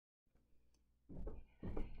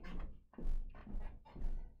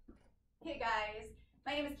Hey guys,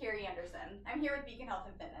 my name is Kerri Anderson. I'm here with Beacon Health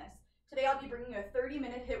and Fitness. Today I'll be bringing you a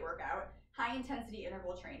 30-minute HIIT workout, high intensity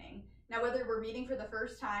interval training. Now whether we're meeting for the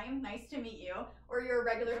first time, nice to meet you, or you're a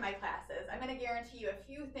regular to my classes, I'm going to guarantee you a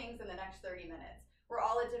few things in the next 30 minutes. We're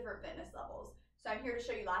all at different fitness levels. So I'm here to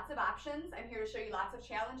show you lots of options, I'm here to show you lots of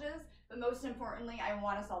challenges, but most importantly, I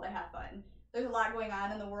want us all to have fun. There's a lot going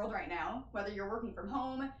on in the world right now, whether you're working from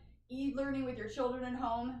home, e-learning with your children at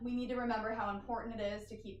home, we need to remember how important it is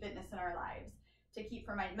to keep fitness in our lives, to keep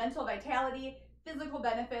for my mental vitality, physical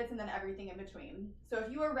benefits, and then everything in between. So if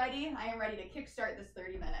you are ready, I am ready to kickstart this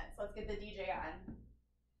 30 minutes. Let's get the DJ on.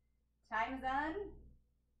 Time is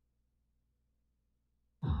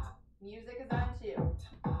on. Music is on too.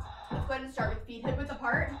 Let's go ahead and start with feet hip width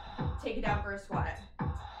apart. Take it down for a squat.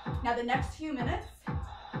 Now the next few minutes,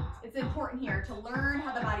 it's important here to learn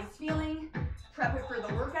how the body's feeling, prep it for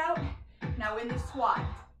the workout. Now in the squat,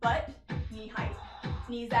 butt, knee height,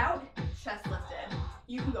 knees out, chest lifted.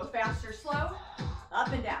 You can go fast or slow,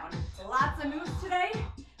 up and down. Lots of moves today.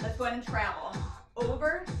 Let's go ahead and travel.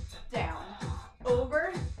 Over, down,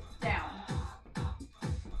 over, down.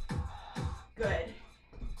 Good.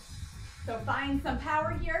 So find some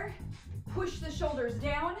power here. Push the shoulders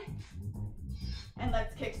down, and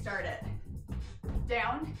let's kickstart it.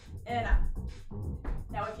 Down and up.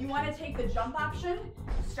 Now if you want to take the jump option,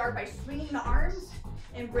 start by swinging the arms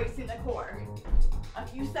and bracing the core. A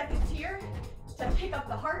few seconds here to pick up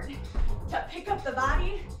the heart, to pick up the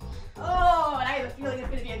body. Oh, and I have a feeling it's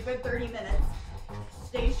going to be a good 30 minutes.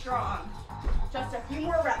 Stay strong. Just a few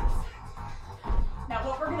more reps. Now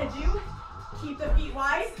what we're going to do, keep the feet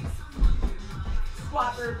wide,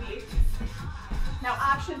 squat burpee. Now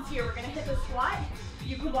options here, we're going to hit the squat.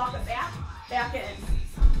 You can walk it back in.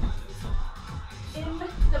 In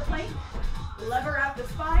the plank, lever out the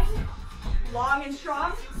spine, long and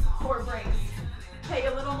strong, core brace. Take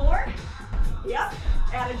a little more, yep,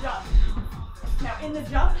 add a jump. Now in the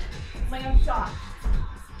jump, land soft.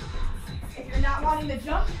 If you're not wanting the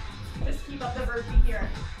jump, just keep up the burpee here.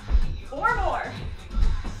 4 more.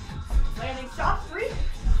 Landing soft, 3,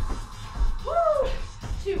 woo,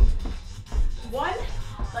 2, 1,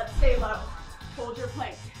 let's stay low. Hold your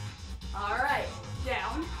plank. All right,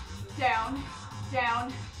 down, down,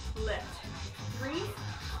 down, lift. 3,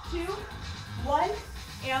 2, 1,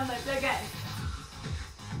 and lift again.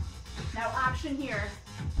 Now option here,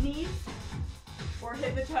 knees or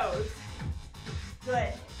hit the toes.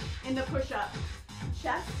 Good. In the push-up,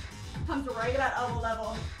 chest comes right about elbow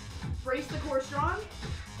level. Brace the core strong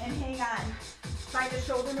and hang on. Find the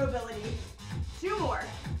shoulder mobility. 2 more.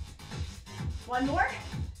 1 more.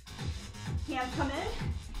 Hands come in.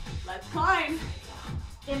 Let's climb.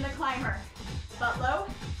 In the climber. Butt low,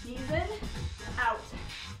 knees in, out.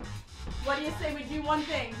 What do you say we do one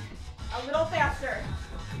thing a little faster?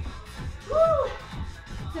 Woo!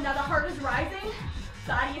 So now the heart is rising,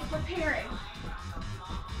 body is preparing.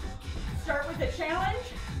 Start with a challenge,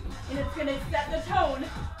 and it's going to set the tone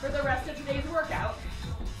for the rest of today's workout.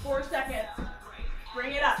 4 seconds.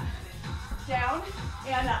 Bring it up. Down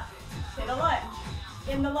and up. Hit a lunge.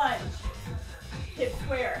 In the lunge. Hip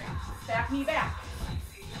square. Back knee back.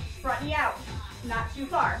 Front knee out. Not too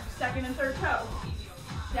far. Second and third toe.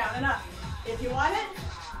 Down and up. If you want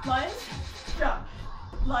it, lunge, jump.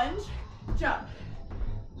 Lunge, jump.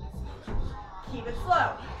 Keep it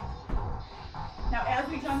slow. Now as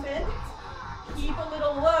we jump in, keep a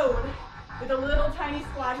little load with a little tiny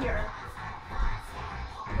squat here.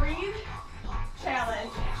 Breathe,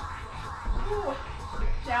 challenge. Ooh.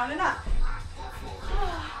 Down and up.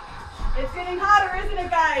 It's getting hotter, isn't it,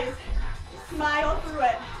 guys? Smile through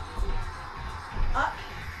it. Up,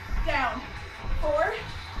 down. 4,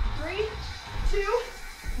 3, 2,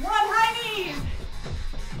 1. High knees.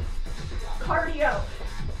 Cardio.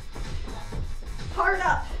 Hard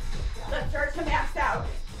up. Let's start to max out.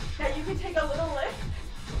 Now you can take a little lift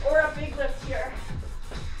or a big lift here.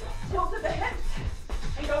 Tilt to the hips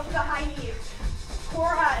and go for the high knees.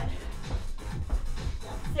 Core on.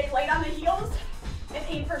 Stay light on the heels and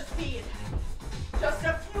aim for speed. Just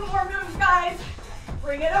a few more moves, guys.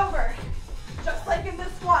 Bring it over. Just like in the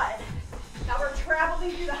squat. Now we're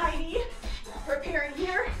traveling through the high knee, preparing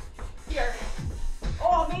here, here.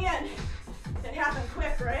 Oh man, it happened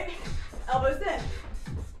quick, right? Elbows in.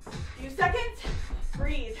 Few seconds,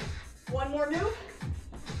 breathe. 1 more move.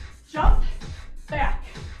 Jump, back,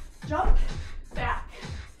 jump, back.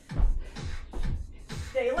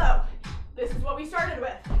 Stay low. This is what we started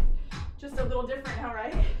with. Just a little different now,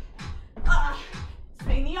 right?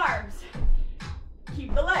 Swing the arms.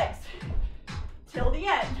 Keep the legs. Till the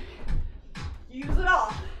end. Use it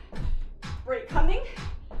all. Break coming.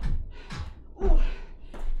 Ooh.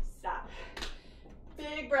 Stop.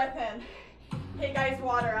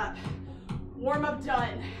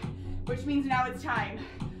 which means now it's time.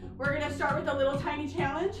 We're gonna start with a little tiny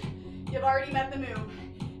challenge. You've already met the move.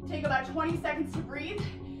 Take about 20 seconds to breathe.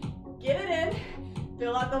 Get it in,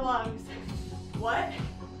 fill out the lungs. What,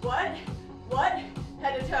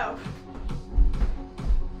 head to toe.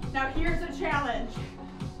 Now here's a challenge.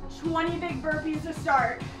 20 big burpees to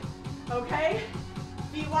start, okay?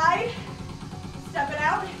 Feet wide, step it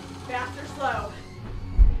out, fast or slow.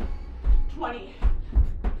 20,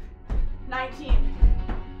 19,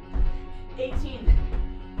 18.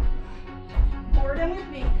 Forward and with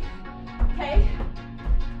me, okay?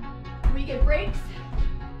 We get breaks.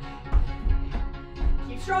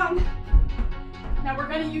 Keep strong. Now we're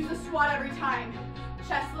gonna use the squat every time.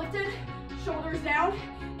 Chest lifted, shoulders down,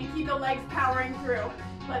 and keep the legs powering through.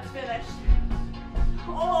 Let's finish.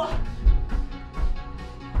 Oh.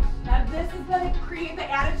 Now this is gonna create the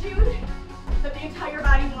attitude that the entire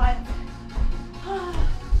body wants.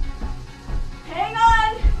 Hang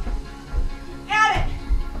on. Add it.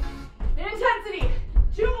 Intensity.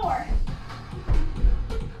 2 more.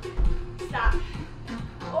 Stop.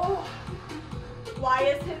 Oh. Why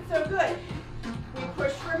is HIIT so good? We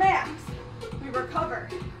push for max. We recover.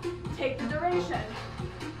 Take the duration.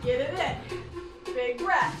 Get it in. Big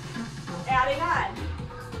breath. Adding on.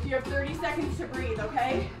 You have 30 seconds to breathe,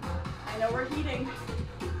 okay? I know we're heating.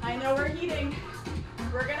 I know we're heating.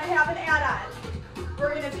 We're gonna have an add-on.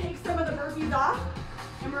 We're gonna take some of the burpees off,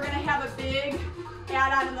 and we're gonna have a big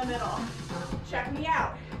add-on in the middle. Check me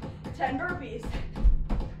out. 10 burpees.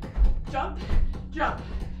 Jump, jump.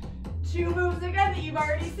 2 moves again that you've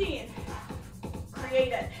already seen.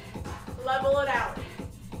 Create it. Level it out.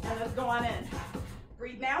 And let's go on in.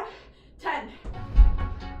 Breathe now. 10.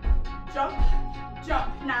 Jump,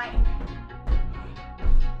 jump. 9.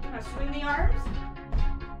 Now swing the arms.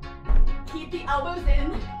 Keep the elbows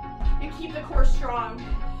in and keep the core strong.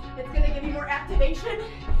 It's going to give you more activation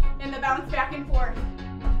in the bounce back and forth.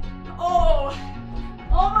 Oh,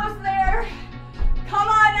 almost there. Come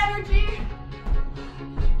on, energy.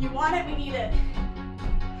 You want it, we need it.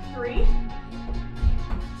 3,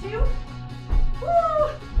 2, woo,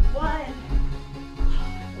 1.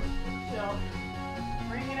 Chill.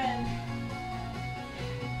 Bring it in.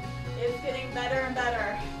 It's getting better and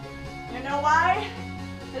better. You know why?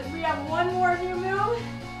 Because we have one more new move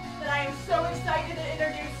that I am so excited to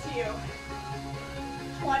introduce to you.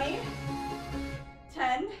 20,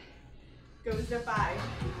 10, goes to 5.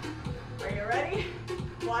 Are you ready?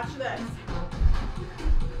 Watch this.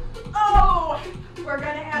 Oh, we're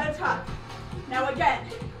gonna add a tuck. Now again,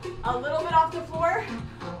 a little bit off the floor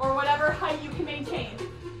or whatever height you can maintain.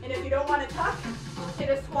 And if you don't want to tuck, hit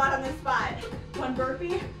a squat on the spot. 1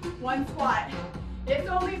 burpee, 1 squat. It's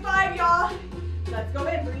only 5, y'all. Let's go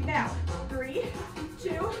in, breathe now. 3, 2,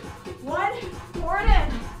 1, pour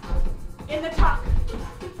it in the tuck.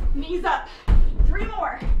 Knees up. 3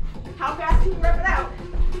 more. How fast can you rip it out?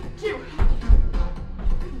 2,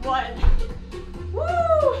 1.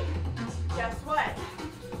 Woo! Guess what?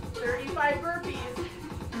 35 burpees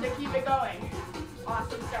to keep it going.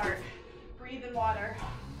 Awesome start. Breathe in water.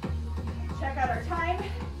 Check out our time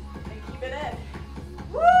and keep it in.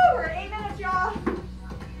 Woo! We're at 8 minutes, y'all.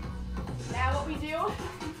 Now what we do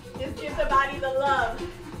is give the body the love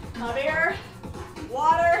of air,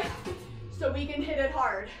 water, so we can hit it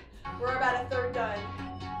hard. We're about a third done.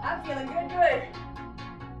 I'm feeling good.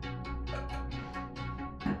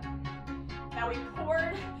 Now we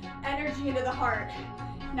poured energy into the heart.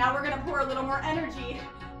 Now we're gonna pour a little more energy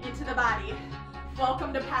into the body.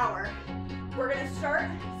 Welcome to power. We're gonna start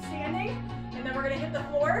standing, and then we're gonna hit the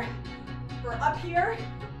floor for up here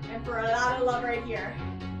and for a lot of love right here.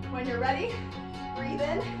 When you're ready, breathe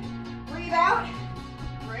in, breathe out,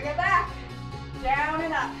 bring it back, down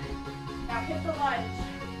and up. Now hit the lunge,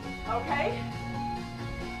 okay?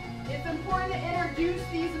 It's important to introduce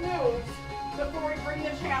these moves before we bring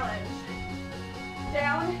the challenge.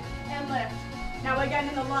 Down and lift. Now again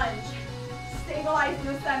in the lunge, stabilize in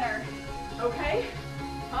the center, okay?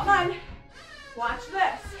 Come on, watch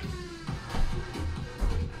this.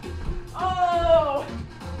 Oh,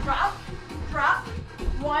 drop, drop,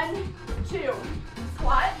 1, 2.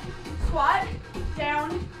 Squat, squat,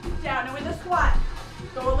 down, down. And with the squat,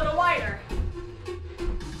 go a little wider.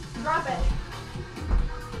 Drop it.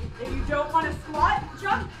 If you don't want to squat,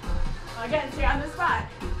 jump. Again, stay on the spot.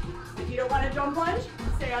 If you don't want to jump lunge,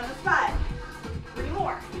 stay on the spot. 3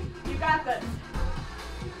 more. You got this.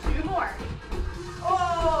 2 more.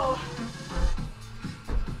 Oh.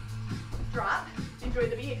 Drop. Enjoy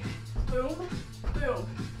the beat. Boom, boom.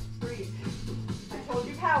 Breathe. I told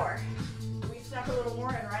you power. We stuck a little more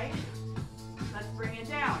in, right? Let's bring it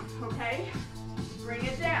down, okay? Bring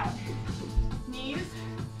it down. Knees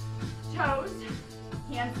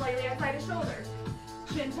slightly outside of shoulders.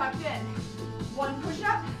 Chin tucked in. One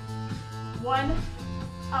push-up, one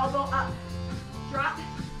elbow up. Drop,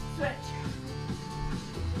 switch.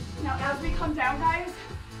 Now as we come down, guys,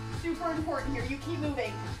 super important here, you keep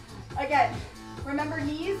moving. Again, remember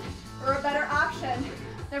knees are a better option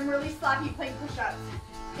than really sloppy plank push-ups.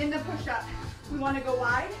 In the push-up, we want to go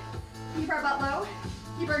wide, keep our butt low,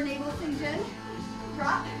 keep our navel synced in,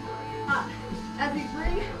 drop, up. As we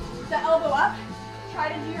bring the elbow up,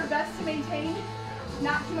 try to do your best to maintain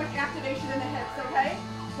not too much activation in the hips, okay?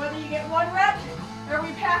 Whether you get 1 rep or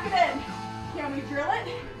we pack it in. Can we drill it?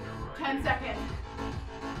 10 seconds.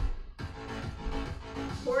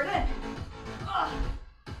 Pour it in. Ugh.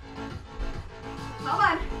 Come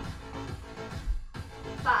on.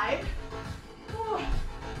 5. Ooh.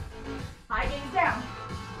 High gaze down.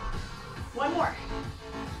 1 more.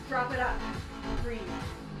 Drop it up. Breathe.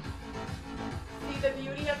 See the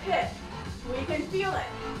beauty of HIIT. We can feel it.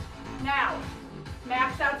 Now,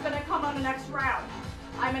 max out's gonna come on the next round.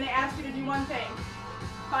 I'm gonna ask you to do one thing.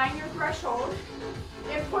 Find your threshold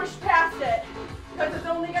and push past it, because it's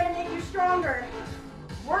only gonna make you stronger.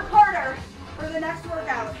 Work harder for the next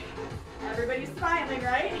workout. Everybody's smiling,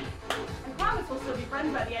 right? I promise we'll still be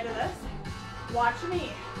friends by the end of this. Watch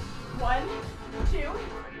me. 1, 2,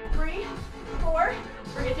 3, 4.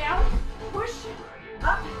 Bring it down. Push,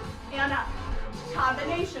 up, and up.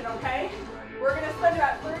 Combination, okay? We're gonna spend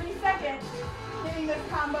about 30 seconds hitting this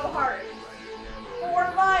combo hard.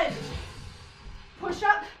 4 lunge. Push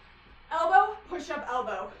up, elbow, push up,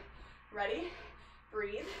 elbow. Ready?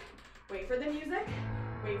 Breathe. Wait for the music.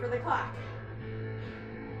 Wait for the clock.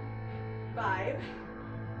 5,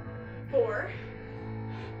 4,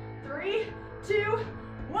 3, 2,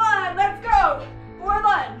 1. Let's go. 4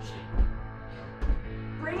 lunge.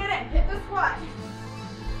 Bring it in. Hit the squat.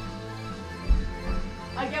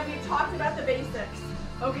 Again, we've talked about the basics,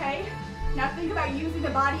 okay? Now think about using the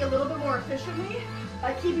body a little bit more efficiently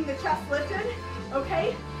by keeping the chest lifted,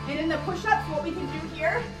 okay? And in the push-ups, what we can do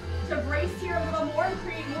here to brace here a little more and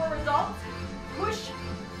create more results, push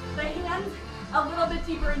the hands a little bit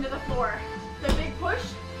deeper into the floor. The big push,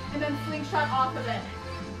 and then slingshot off of it.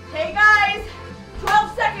 Hey guys,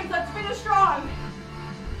 12 seconds, let's finish strong.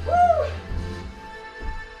 Woo!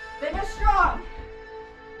 Finish strong.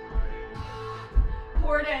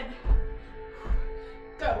 Pour it in.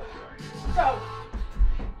 Go, go.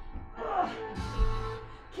 Ugh.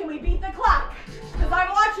 Can we beat the clock? Because I'm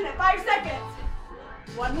watching it, 5 seconds.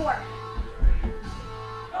 1 more.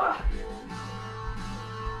 Ugh.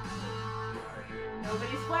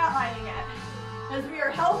 Nobody's flatlining yet. As we are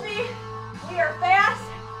healthy, we are fast,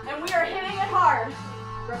 and we are hitting it hard.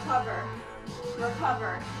 Recover,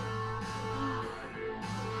 recover.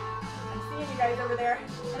 I'm seeing you guys over there,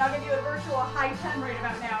 and I'll give you a virtual high 10 right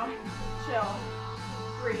about now. Chill,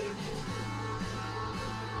 breathe.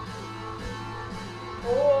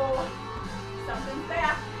 Oh, something's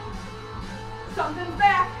back. Something's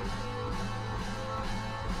back.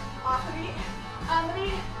 Off the beat, on the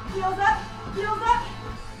beat, heels up, heels up.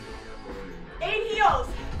 8 heels.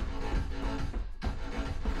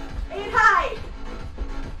 8 high.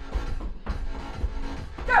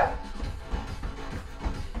 Go.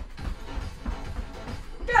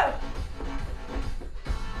 Go.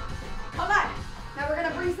 Come on. Now we're going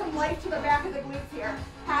to bring some life to the back of the glutes here.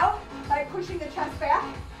 How? By pushing the chest back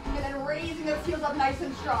and then raising those heels up nice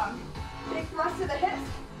and strong. Big thrust to the hips.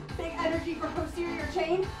 Big energy for posterior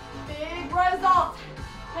chain. Big result.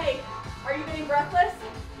 Hey, are you getting breathless?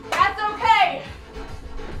 That's okay.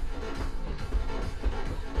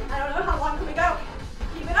 I don't know how long can we go.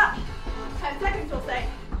 Keep it up. 10 seconds we'll say.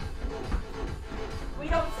 We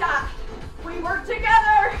don't stop. We work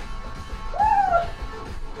together. Woo!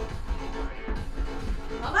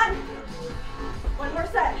 Come on. 1 more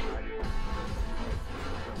set.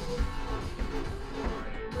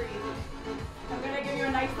 Breathe. I'm going to give you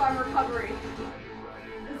a nice long recovery,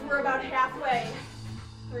 because we're about halfway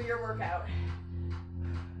through your workout.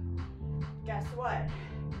 Guess what?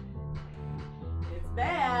 It's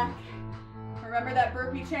back. Remember that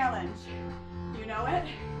burpee challenge? You know it?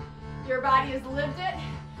 Your body has lived it.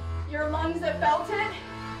 Your lungs have felt it.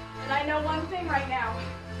 And I know one thing right now.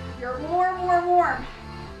 You're warm, warm, warm,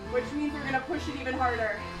 which means we're going to push it even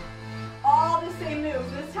harder. All the same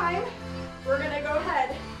moves. This time, we're going to go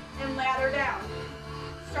ahead and lather down.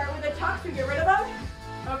 Start with a tuck to get rid of them.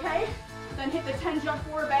 Okay? Then hit the 10 jump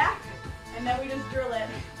forward back. And then we just drill it.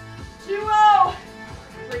 2-0.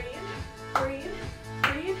 Breathe, breathe,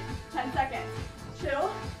 breathe. 10 seconds. Chill.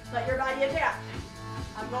 Let your body adapt.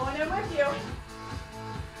 I'm going in with you.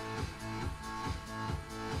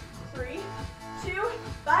 3, 2,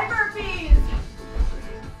 5 burpees.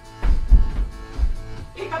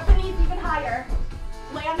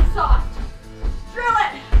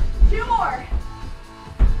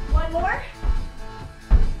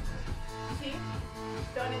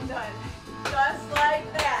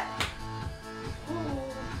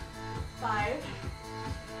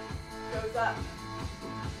 up.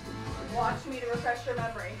 Watch me to refresh your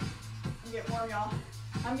memory. I'm getting warm, y'all.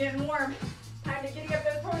 I'm getting warm. Time to giddy up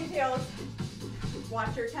those ponytails.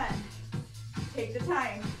 Watch your 10. Take the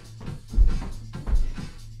time.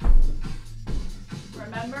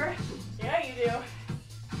 Remember? Yeah, you do.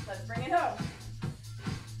 Let's bring it home.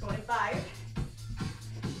 Going 5.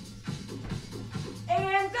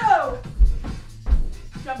 And go.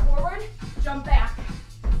 Jump forward, jump back.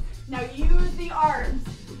 Now use the arms.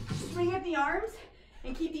 Swing at the arms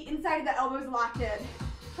and keep the inside of the elbows locked in.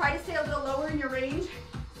 Try to stay a little lower in your range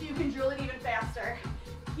so you can drill it even faster.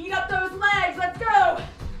 Heat up those legs, let's go.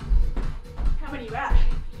 How many you at?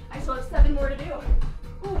 I still have 7 more to do.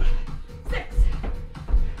 Ooh, 6.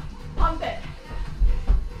 Pump it.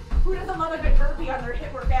 Who doesn't love a good burpee on their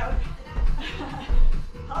HIIT workout?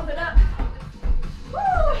 Pump it up.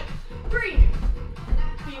 Woo! 3.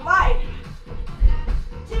 Feet wide.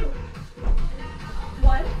 2.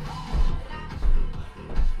 1.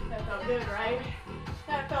 That felt good, right?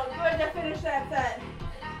 That felt good to finish that set.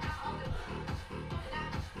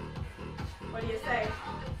 What do you say?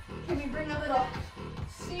 Can we bring a little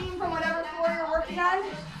steam from whatever floor you're working on?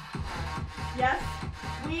 Yes,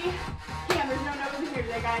 we can. There's no no's in here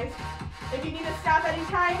today, guys. If you need to stop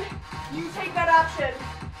anytime, you take that option.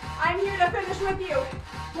 I'm here to finish with you,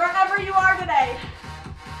 wherever you are today.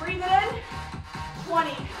 Breathe it in.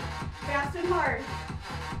 20. Fast and hard.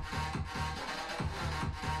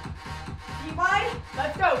 Feet wide.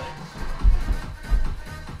 Let's go.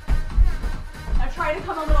 Now try to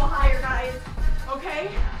come a little higher, guys.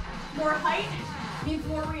 Okay? More height means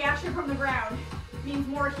more reaction from the ground. Means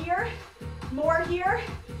more here,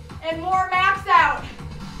 and more max out.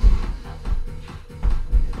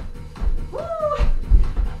 Woo!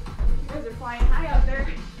 You guys are flying high out there.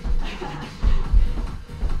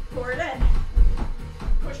 Pour it in.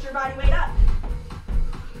 Push your body weight up.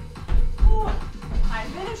 Ooh, I'm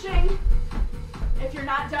finishing. If you're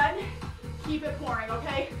not done, keep it pouring,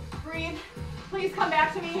 okay? Breathe. Please come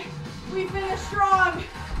back to me. We finish strong.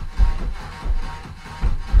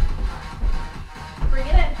 Bring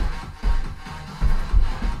it in.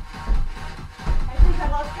 I think I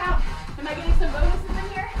lost count. Am I getting some bonuses in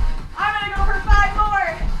here? I'm gonna go for 5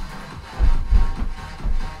 more.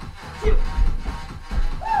 2.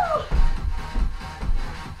 Woo!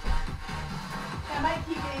 That might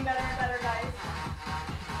keep getting better and better, guys.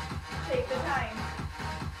 Take the time.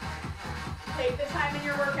 Take the time in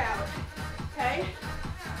your workout, okay?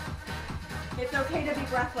 It's okay to be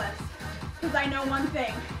breathless, because I know one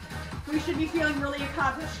thing. We should be feeling really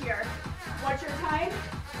accomplished here. What's your time?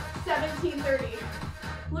 17:30.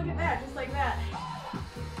 Look at that, just like that.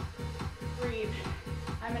 Breathe.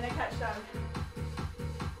 I'm gonna catch them.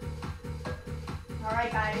 All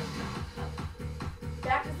right, guys.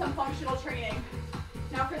 Back to some functional training.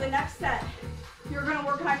 Now for the next set, you're gonna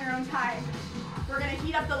work on your own time. We're gonna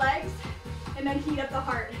heat up the legs and then heat up the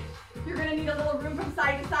heart. You're gonna need a little room from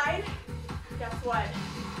side to side. Guess what?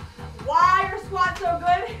 Why are squats so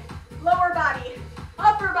good? Lower body,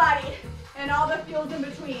 upper body, and all the feels in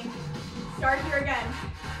between. Start here again.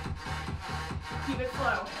 Keep it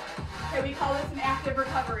slow. Okay, we call this an active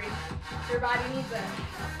recovery. Your body needs it.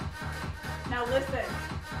 Now listen,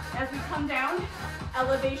 as we come down,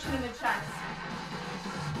 elevation in the chest.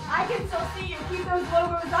 I can still see you. Keep those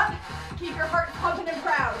logos up. Keep your heart pumping and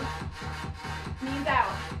proud. Knees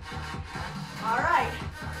out. All right,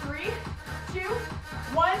 3, 2,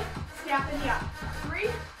 1, snap the knee up. 3,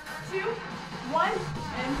 2, 1,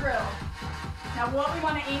 and drill. Now what we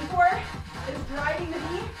want to aim for is driving the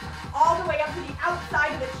knee all the way up to the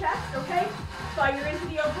outside of the chest, okay? So you're into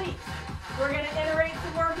the obliques. We're going to iterate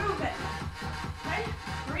some more movement. Okay?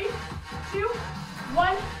 3, 2,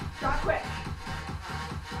 1, drop quick.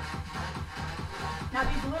 Now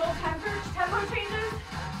these little tempo changes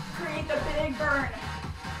create the big burn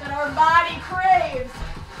that our body craves.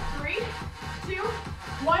 3, 2,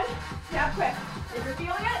 1, snap quick. If you're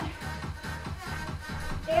feeling it,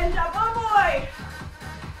 and jump, oh boy.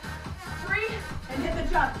 3, and hit the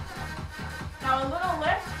jump. Now a little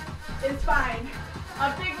lift is fine.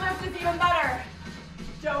 A big lift is even better.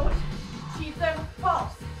 Don't cheat the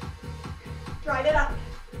pulse. Drive it up.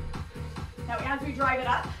 Now as we drive it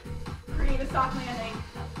up, create a soft landing.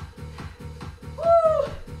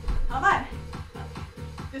 Woo! Come on.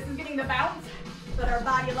 This is getting the bounce that our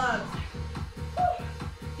body loves. Woo!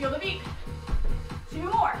 Feel the beat. 2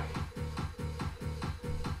 more.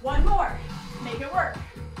 1 more. Make it work.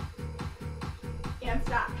 And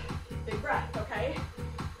stop. Big breath, okay?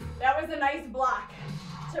 That was a nice block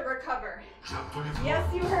to recover.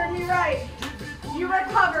 Yes, you heard me right. You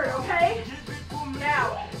recovered, okay?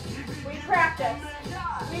 Now, we practice.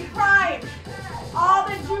 We prime.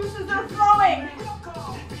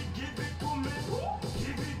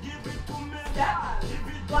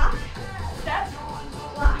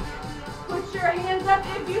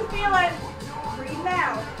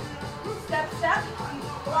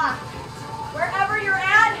 locked. Wherever you're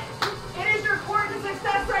at, it is your core to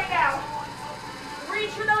success right now. Reach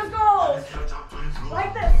for those goals.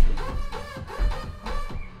 Like this.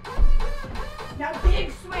 Now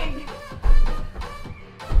big swing.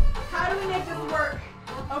 How do we make this work?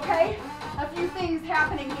 Okay? A few things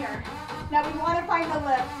happening here. Now we want to find the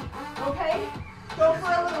lift. Okay? Go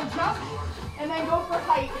for a little jump and then go for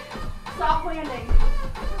height. Soft landing.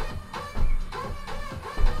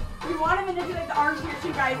 We want to manipulate the arms here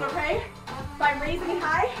too, guys, okay? By raising it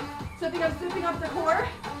high, so think of scooping up the core.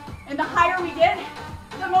 And the higher we get,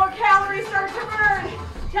 the more calories start to burn.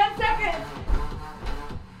 10 seconds.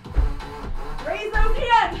 Raise those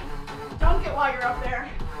hands. Dunk it while you're up there.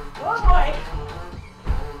 Oh boy.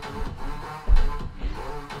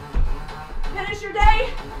 Finish your day,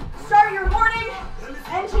 start your morning,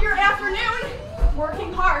 into your afternoon,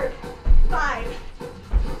 working hard. 5,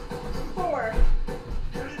 4,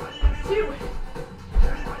 2.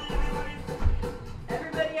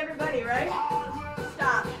 Everybody, right?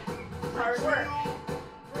 Stop. Hard work.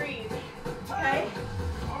 Breathe. Okay?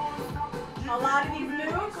 A lot of these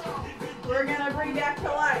moves, we're gonna bring back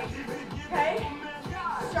to life. Okay?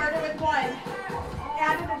 Started with 1.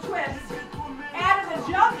 Added a twist. Added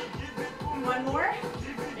a jump. 1 more.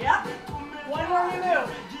 Yep. 1 more new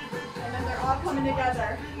move. And then they're all coming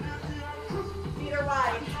together. Feet are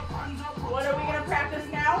wide. What are we going to practice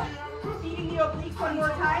now? Feeding the obliques 1 more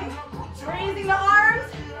time. Raising the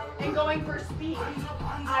arms and going for speed.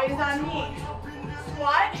 Eyes on me.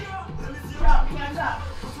 Squat. Jump. Hands up.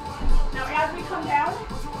 Now as we come down,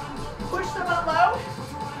 push the butt low.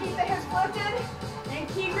 Keep the hips lifted. And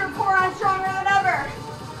keep your core on stronger than ever.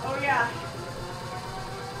 Oh yeah.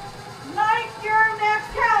 Like your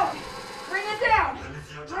next count. Bring it down.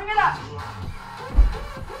 Bring it up.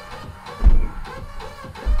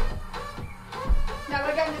 Now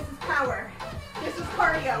again, this is power. This is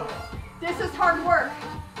cardio. This is hard work.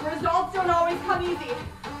 Results don't always come easy.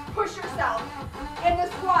 Push yourself. In the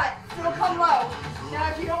squat, still come low. Now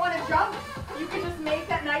if you don't want to jump, you can just make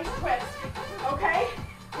that nice twist. Okay?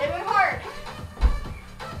 Hit it hard.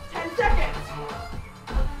 10 seconds.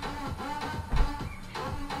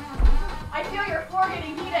 I feel your floor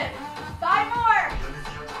getting heated. 5 more.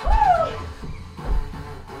 Woo!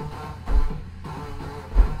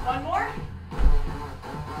 1 more.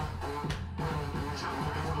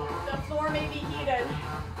 The floor may be heated,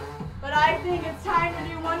 but I think it's time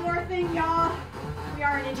to do 1 more thing, y'all. We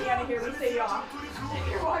are in Indiana here, we say y'all. If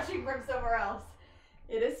you're watching from somewhere else,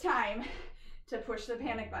 it is time to push the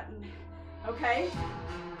panic button. Okay?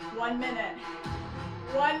 1 minute.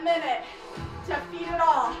 1 minute to feed it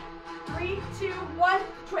all. 3, 2, 1,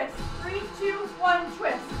 twist. 3, 2, 1,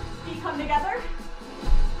 twist. Feet come together.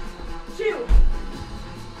 2.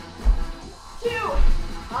 2.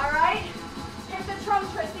 All right. Hit the trunk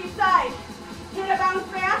twist each side. Hit a bounce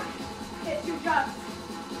back. Hit 2 jumps.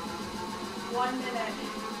 1 minute.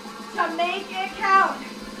 To make it count.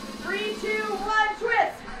 3, 2, 1,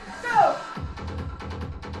 twist. Go.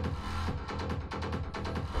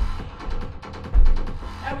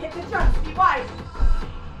 Now hit the jumps. Feet wide.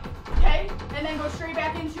 Okay? And then go straight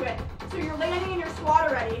back into it. So you're landing in your squat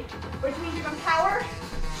already, which means you can power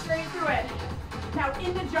straight through it. Now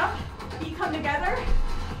in the jump, feet come together,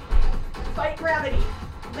 fight gravity.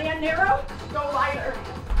 Land narrow, go wider.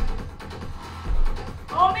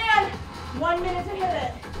 Oh man, 1 minute to hit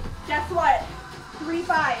it. Guess what? 3,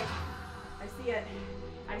 5. I see it.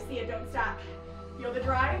 I see it, don't stop. Feel the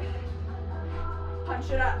drive, punch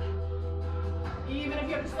it up. Even if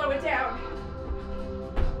you have to slow it down.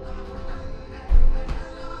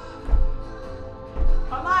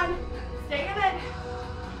 Come on, stay in it.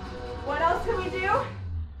 What else can we do?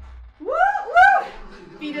 Woo, woo!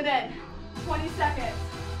 Feed it in. 20 seconds.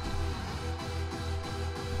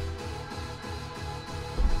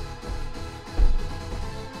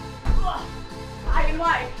 High and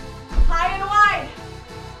wide. High and wide.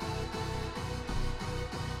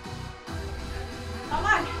 Come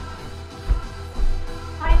on.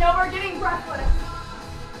 I know we're getting breathless.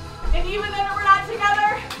 And even though we're not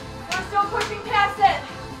together, we're still pushing past it.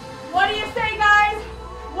 What do you say, guys?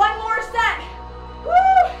 1 more set.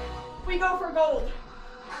 Woo! We go for gold.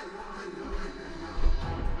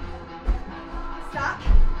 Stop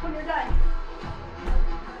when you're done.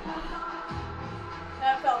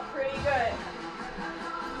 That felt pretty good.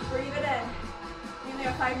 Breathe it in. We only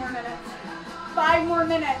have 5 more minutes. 5 more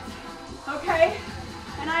minutes. Okay?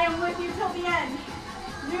 And I am with you till the end.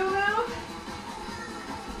 New move.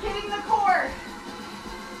 Hitting the core.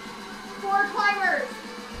 4 climbers.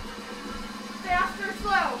 Fast or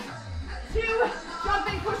slow. 2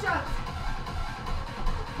 jumping push-ups.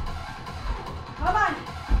 Come on.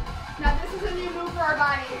 for our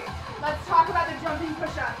body. Let's talk about the jumping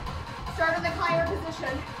push-up. Start in the climber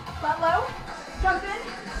position. Butt low, jump in,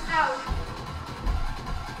 out.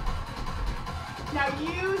 Now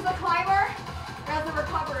use the climber as a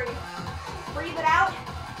recovery. Breathe it out,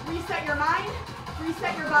 reset your mind,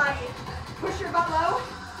 reset your body. Push your butt low,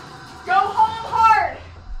 go home hard.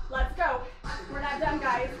 Let's go. We're not done,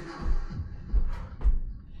 guys.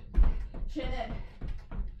 Chin in,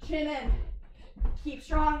 chin in. Keep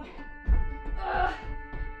strong.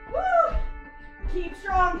 Woo. Keep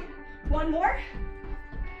strong. One more.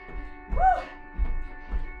 Woo.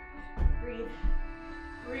 Breathe,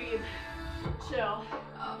 breathe, chill.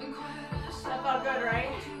 That felt good,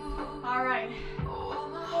 right? All right,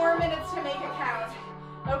 4 minutes to make it count,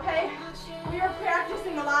 okay? We are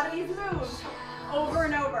practicing a lot of these moves over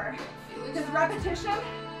and over because repetition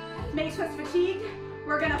makes us fatigued.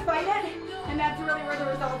 We're gonna fight it, and that's really where the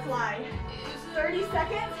results lie. 30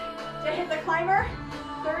 seconds to hit the climber,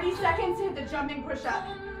 30 seconds to hit the jumping push-up.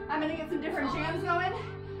 I'm gonna get some different jams going.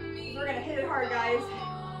 We're gonna hit it hard, guys.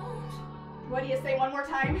 What do you say one more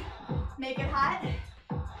time? Make it hot.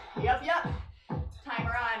 Yup, yup.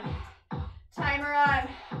 Timer on. Timer on.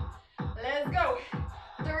 Let's go.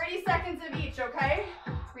 30 seconds of each, okay?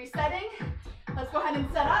 Resetting. Let's go ahead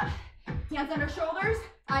and set up. Hands under shoulders.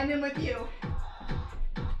 I'm in with you.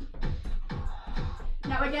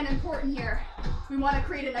 Now again, important here. We want to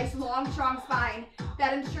create a nice, long, strong spine.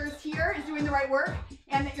 That ensures here is doing the right work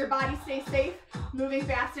and that your body stays safe, moving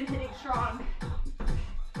fast and hitting strong.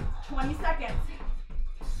 20 seconds.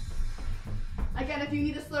 Again, if you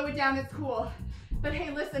need to slow it down, it's cool. But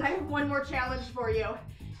hey, listen, I have one more challenge for you.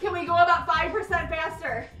 Can we go about 5%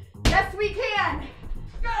 faster? Yes, we can.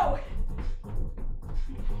 Go.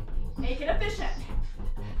 Make it efficient.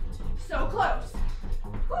 So close.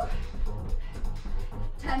 Whew.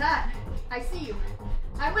 10 on. I see you.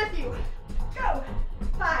 I'm with you. Go.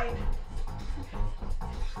 5.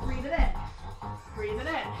 Breathe it in. Breathe it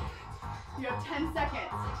in. You have 10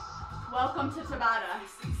 seconds. Welcome to Tabata.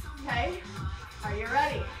 Okay? Are you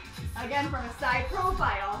ready? Again, from a side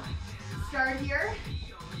profile. Start here.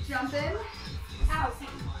 Jump in. Out.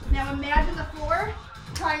 Now imagine the floor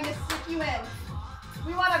trying to stick you in.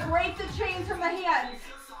 We want to break the chains from the hands.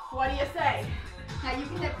 What do you say? Now you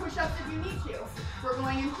can hit push-ups if you need to. We're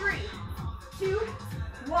going in 3, 2,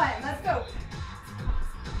 1. Let's go.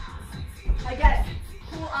 Again,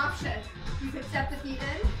 cool option. You can step the feet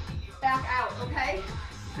in, back out, okay?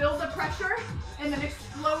 Build the pressure and then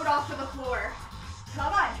explode off to the floor.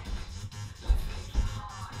 Come on.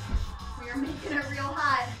 We are making it real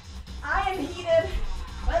hot. I am heated,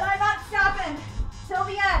 but I'm not stopping till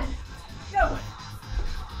the end. Go.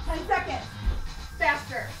 10 seconds.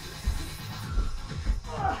 Faster.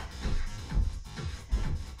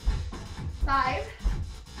 5.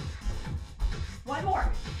 One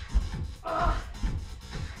more.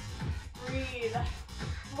 Breathe.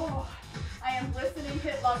 Oh, I am listening to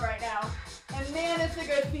HIIT Love right now. And man, it's a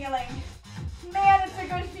good feeling. Man, it's a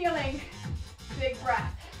good feeling. Big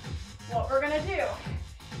breath. What we're gonna do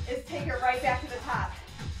is take it right back to the top.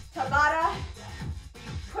 Tabata. We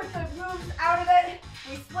put the moves out of it.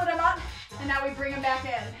 We split them up, and now we bring them back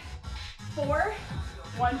in. 4,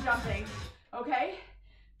 1 jumping. Okay?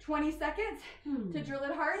 20 seconds to drill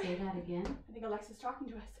it hard. Say that again. I think Alexa's talking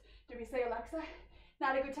to us. Did we say Alexa?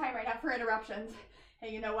 Not a good time right now for interruptions.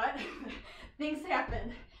 Hey, you know what? Things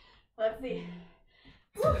happen. Let's see.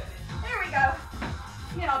 Woo, there we go.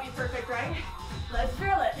 Can't all be perfect, right? Let's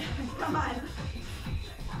drill it. Come on.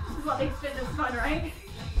 This is what makes fitness fun, right?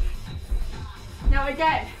 Now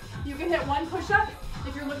again, you can hit 1 push-up.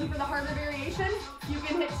 If you're looking for the harder variation, you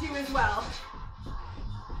can hit 2 as well.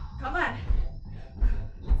 Come on.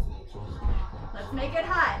 Let's make it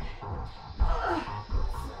hot.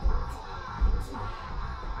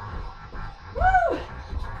 Woo!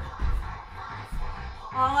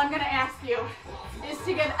 All I'm gonna ask you is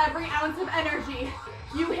to give every ounce of energy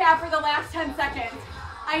you have for the last 10 seconds.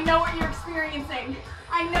 I know what you're experiencing.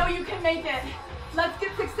 I know you can make it. Let's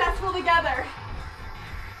get successful together.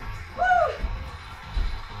 Woo!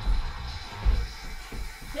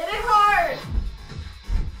 Hit it hard.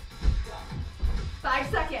 5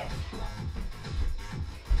 seconds.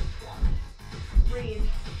 Breathe.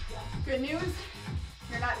 Good news,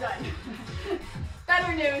 you're not done.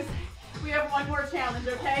 Better news, we have 1 more challenge,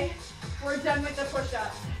 okay? We're done with the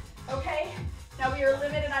push-ups, okay? Now we are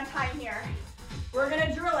limited on time here. We're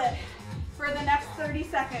gonna drill it for the next 30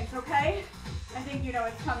 seconds, okay? I think you know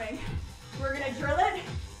it's coming. We're gonna drill it,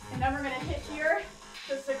 and then we're gonna hit here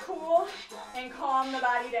just to cool and calm the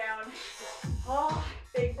body down. Oh,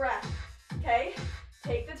 big breath, okay?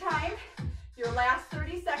 Take the time, your last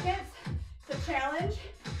 30 seconds, to challenge,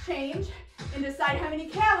 change, and decide how many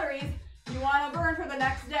calories you want to burn for the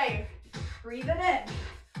next day. Breathe it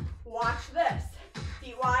in. Watch this.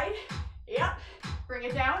 Feet wide. Yep. Bring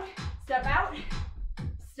it down. Step out.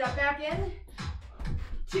 Step back in.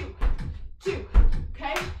 2, 2.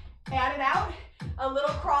 Okay? Add it out. A little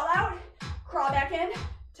crawl out. Crawl back in.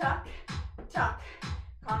 Tuck, tuck.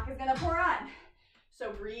 Clock is going to pour on.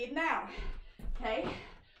 So breathe now. Okay?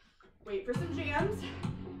 Wait for some jams.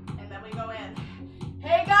 And then we go in.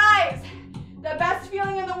 Hey guys! The best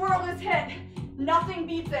feeling in the world is HIIT. Nothing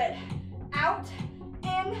beats it. Out,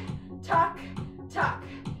 in, tuck, tuck.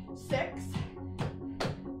 6,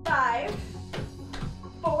 5,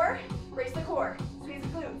 4. Brace the core. Squeeze the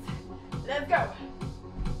glutes. Let's go.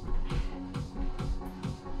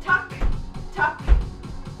 Tuck, tuck.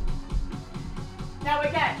 Now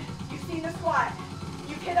again, you've seen the squat.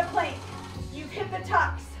 You've hit a plank. You've hit the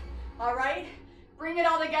tucks. All right? Bring it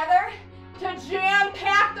all together to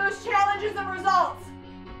jam-pack those challenges and results.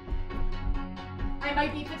 I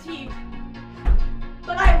might be fatigued,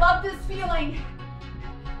 but I love this feeling.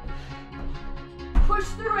 Push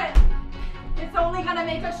through it. It's only gonna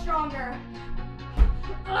make us stronger.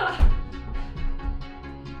 Ugh.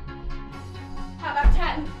 How about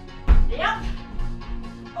 10? Yep.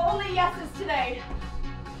 Only yeses today.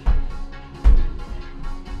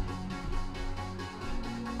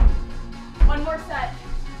 One more set.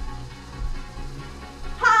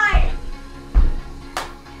 High.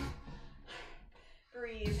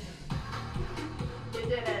 Breathe. You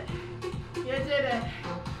did it. You did it.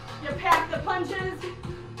 You packed the punches.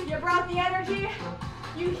 You brought the energy.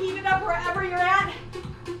 You heated up wherever you're at,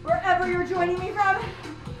 wherever you're joining me from.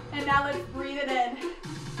 And now let's breathe it in.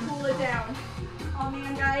 Cool it down. Oh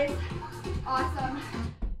man, guys. Awesome.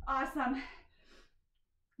 Awesome.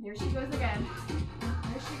 There she goes again.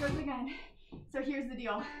 There she goes again. So here's the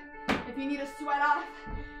deal. If you need to sweat off,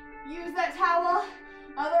 use that towel.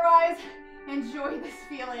 Otherwise, enjoy this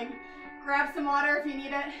feeling. Grab some water if you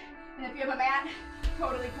need it. And if you have a mat,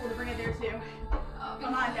 totally cool to bring it there too.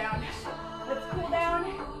 Come on down. Let's cool down,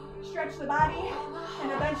 stretch the body,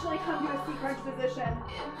 and eventually come to a seat crunch position.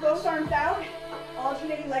 Both arms out,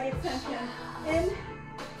 alternating leg extension. In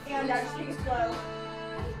and out, just take it slow.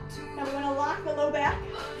 Now we want to lock the low back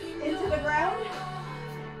into the ground.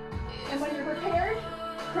 And when you're prepared,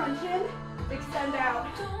 crunch in, extend out.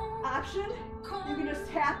 Option, you can just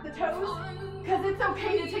tap the toes, because it's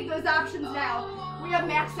okay to take those options now. We have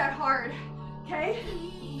maxed out hard, okay?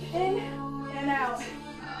 In and out.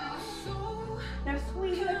 Now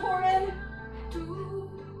squeezing the core in,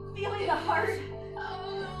 feeling the heart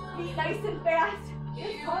beat nice and fast.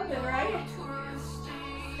 It's pumping, right?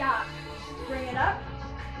 Stop. Bring it up.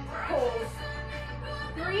 Hold.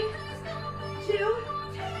 3, 2,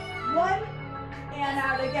 1, and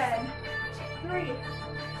out again. 3,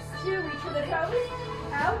 2, reach for the toes,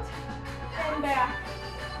 out, and back.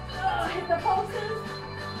 Hit the pulses.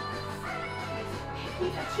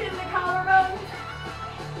 Keep the chin to collarbone.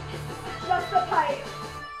 Just the pipe.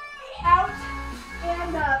 Out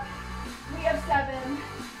and up. We have 7.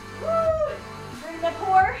 Woo! Bring the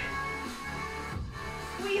core.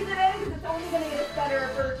 Squeeze it in because it's only going to get us better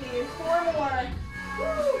at burpees. 4 more.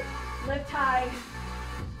 Woo! Lift high.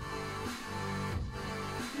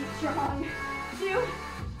 Keep strong. 2,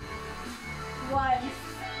 1.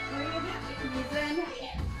 Breathe. Knees in.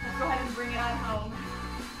 Let's go ahead and bring it on home.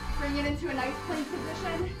 Bring it into a nice plank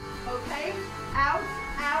position. Okay. Out,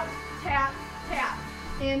 out, tap, tap.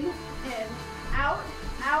 In, in. Out,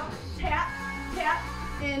 out, tap, tap.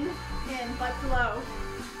 In, but slow.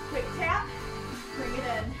 Quick tap. Bring it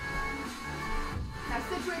in. Now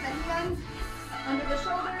situate the hands under the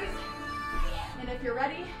shoulders. And if you're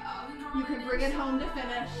ready, you can bring it home to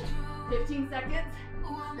finish. 15 seconds.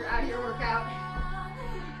 You're out of your workout.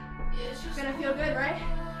 It's gonna feel good, right?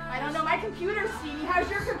 I don't know, my computer's steamy. How's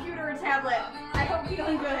your computer or tablet? I hope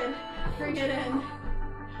feeling good. Bring it in.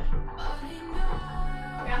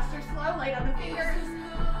 Fast or slow, light on the fingers.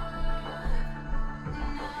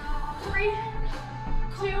 3,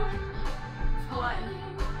 2, 1.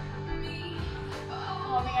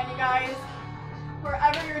 Oh man, you guys.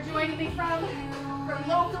 Wherever you're joining me from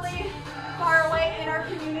locally, far away in our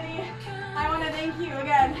community, I want to thank you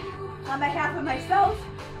again on behalf of myself,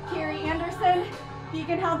 Kerri Anderson,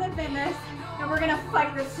 Beacon Health and Fitness, and we're gonna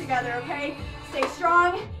fight this together, okay? Stay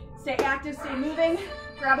strong, stay active, stay moving,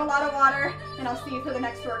 grab a lot of water, and I'll see you for the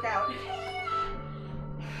next workout.